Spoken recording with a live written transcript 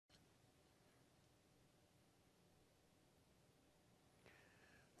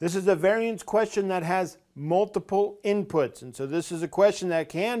This is a variance question that has multiple inputs, and so this is a question that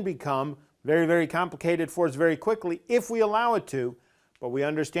can become very, very complicated for us very quickly if we allow it to, but we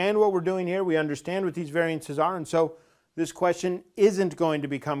understand what we're doing here, we understand what these variances are, and so this question isn't going to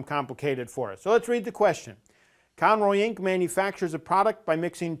become complicated for us. So let's read the question. Conroy Inc. manufactures a product by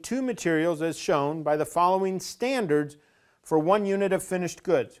mixing two materials as shown by the following standards for 1 unit of finished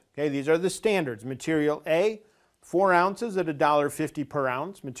goods. Okay, these are the standards. Material A, 4 ounces at $1.50 per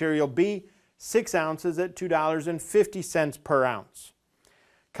ounce. Material B, 6 ounces at $2.50 per ounce.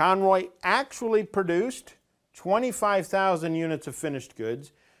 Conroy actually produced 25,000 units of finished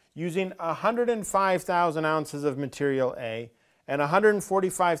goods using 105,000 ounces of material A and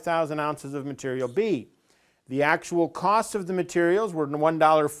 145,000 ounces of material B. The actual costs of the materials were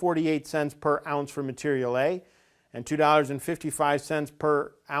 $1.48 per ounce for material A and $2.55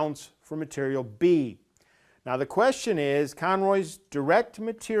 per ounce for material B. Now the question is, Conroy's direct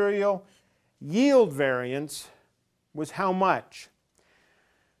material yield variance was how much?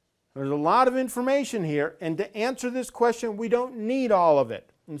 There's a lot of information here, and to answer this question, we don't need all of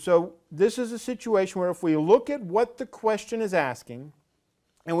it. And so this is a situation where if we look at what the question is asking,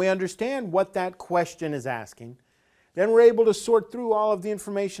 and we understand what that question is asking, then we're able to sort through all of the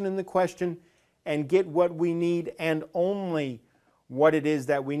information in the question and get what we need and only what it is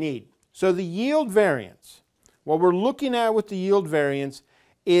that we need. So the yield variance, what we're looking at with the yield variance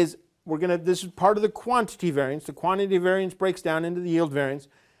is this is part of the quantity variance. The quantity variance breaks down into the yield variance.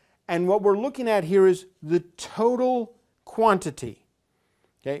 And what we're looking at here is the total quantity.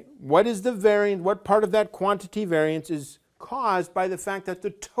 Okay? What is the variance? What part of that quantity variance is caused by the fact that the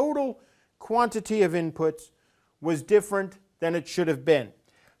total quantity of inputs was different than it should have been?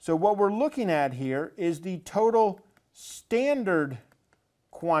 So what we're looking at here is the total standard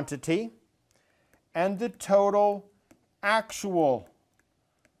quantity and the total actual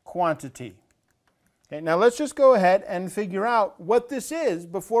quantity. Okay, now let's just go ahead and figure out what this is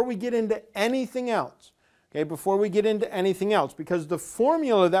before we get into anything else. Okay, before we get into anything else, because the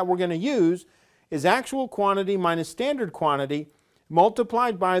formula that we're going to use is actual quantity minus standard quantity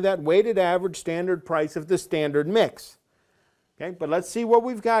multiplied by that weighted average standard price of the standard mix. Okay, but let's see what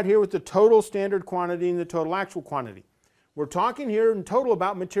we've got here with the total standard quantity and the total actual quantity. We're talking here in total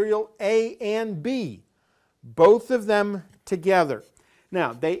about material A and B, both of them together.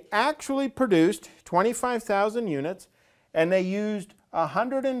 Now, they actually produced 25,000 units, and they used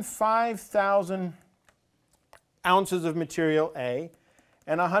 105,000 ounces of material A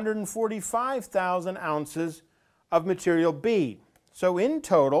and 145,000 ounces of material B. So in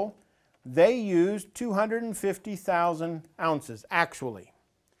total, they used 250,000 ounces, actually.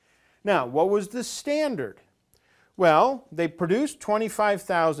 Now, what was the standard? Well, they produced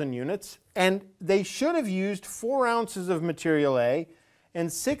 25,000 units, and they should have used 4 ounces of material A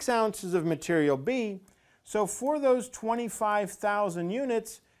and 6 ounces of material B. So for those 25,000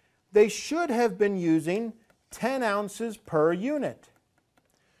 units, they should have been using 10 ounces per unit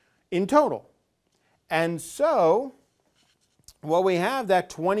in total. And so what we have, that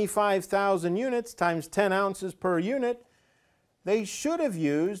 25,000 units times 10 ounces per unit, they should have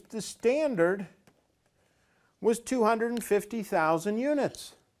used, the standard was 250,000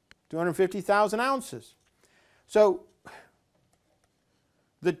 units, 250,000 ounces. So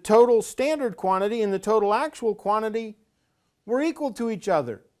the total standard quantity and the total actual quantity were equal to each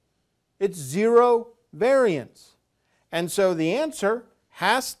other. It's zero variance. And so the answer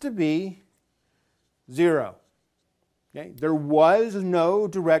has to be 0. Okay? There was no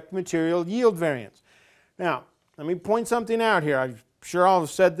direct material yield variance. Now, let me point something out here. I'm sure I'll have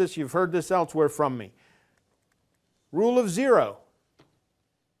said this, you've heard this elsewhere from me. Rule of 0.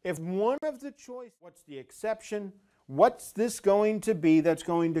 If one of the choice, what's the exception? What's this going to be that's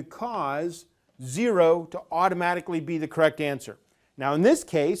going to cause 0 to automatically be the correct answer? Now in this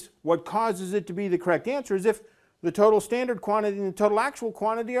case, what causes it to be the correct answer is if the total standard quantity and the total actual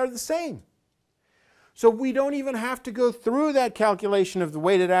quantity are the same. So we don't even have to go through that calculation of the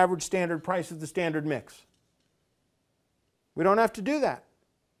weighted average standard price of the standard mix. We don't have to do that.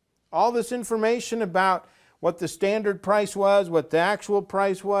 All this information about what the standard price was, what the actual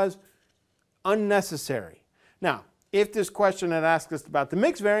price was, unnecessary. Now, if this question had asked us about the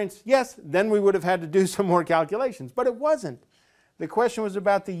mix variance, yes, then we would have had to do some more calculations, but it wasn't. The question was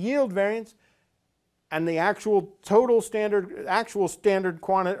about the yield variance, and the actual total quantity,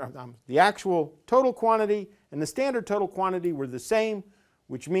 the actual total quantity and the standard total quantity were the same,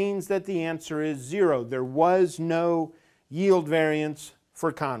 which means that the answer is 0. There was no yield variance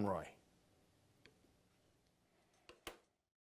for Conroy.